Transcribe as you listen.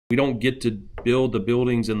We don't get to build the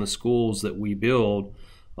buildings and the schools that we build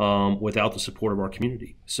without the support of our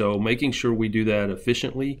community. So making sure we do that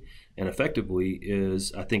efficiently and effectively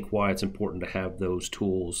is, I think, why it's important to have those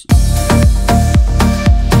tools.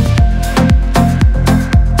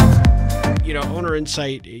 Owner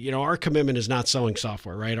Insight, our commitment is not selling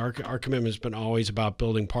software, right? Our commitment has been always about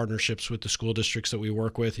building partnerships with the school districts that we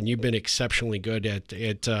work with, and you've been exceptionally good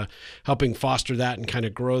at helping foster that and kind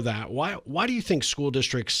of grow that. Why do you think school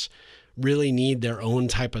districts really need their own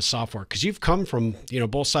type of software? Because you've come from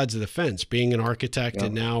both sides of the fence, being an architect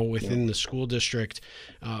and now within the school district.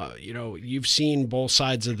 You've seen both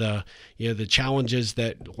sides of the challenges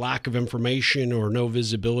that lack of information or no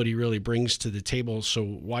visibility really brings to the table. So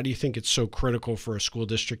why do you think it's so critical for a school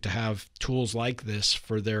district to have tools like this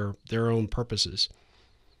for their own purposes?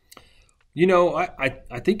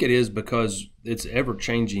 I think it is because it's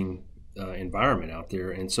ever-changing environment out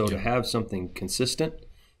there, and so to have something consistent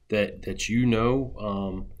that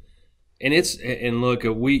and look,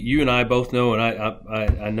 you and I both know, and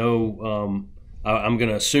I know I'm going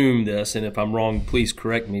to assume this, and if I'm wrong, please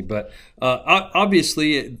correct me. But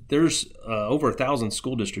obviously, there's over 1,000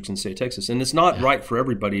 school districts in the state of Texas, and it's not right for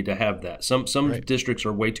everybody to have that. Some Right. districts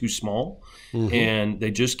are way too small, and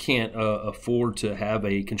they just can't afford to have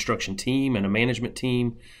a construction team and a management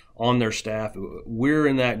team on their staff. We're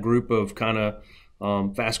in that group of kind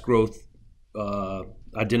of fast growth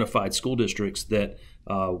identified school districts that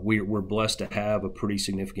we're blessed to have a pretty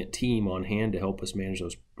significant team on hand to help us manage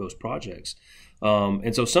those projects.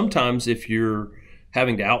 And so sometimes if you're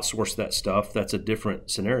having to outsource that stuff, that's a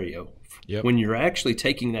different scenario. Yep. When you're actually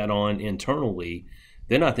taking that on internally,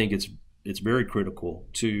 then I think it's very critical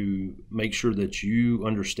to make sure that you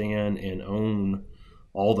understand and own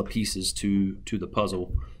all the pieces to the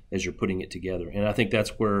puzzle as you're putting it together. And I think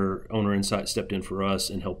that's where Owner Insight stepped in for us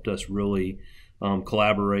and helped us really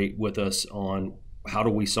collaborate with us on how do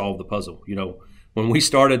we solve the puzzle. When we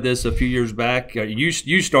started this a few years back, you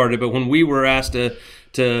started, but when we were asked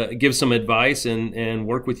to give some advice and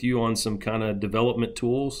work with you on some kind of development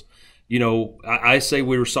tools, I say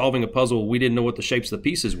we were solving a puzzle. We didn't know what the shapes of the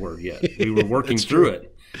pieces were yet. We were working through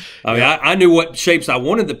it. I mean, I knew what shapes I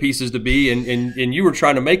wanted the pieces to be, and you were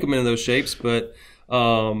trying to make them into those shapes. But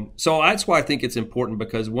so that's why I think it's important,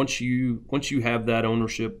 because once you have that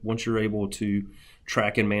ownership, once you're able to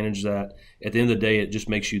track and manage that, at the end of the day, it just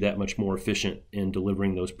makes you that much more efficient in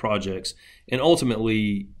delivering those projects, and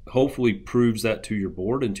ultimately, hopefully, proves that to your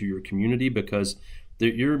board and to your community, because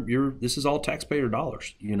this is all taxpayer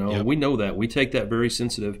dollars. Yep. We know that. We take that very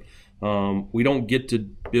sensitive. We don't get to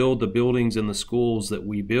build the buildings and the schools that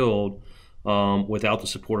we build without the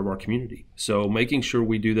support of our community. So making sure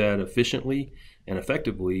we do that efficiently and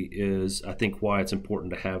effectively is, I think, why it's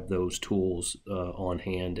important to have those tools on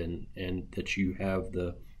hand, and that you have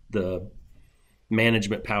the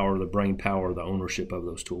management power, the brain power, the ownership of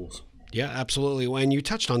those tools. Yeah, absolutely. When you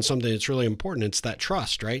touched on something that's really important, it's that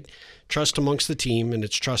trust, right? Trust amongst the team, and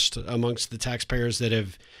it's trust amongst the taxpayers that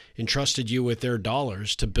have entrusted you with their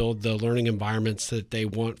dollars to build the learning environments that they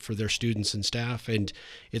want for their students and staff. And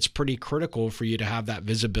it's pretty critical for you to have that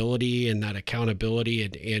visibility and that accountability,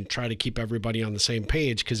 and try to keep everybody on the same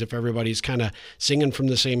page, because if everybody's kind of singing from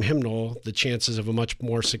the same hymnal, the chances of a much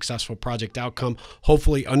more successful project outcome,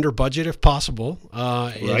 hopefully under budget if possible,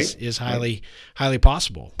 is highly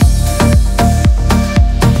possible.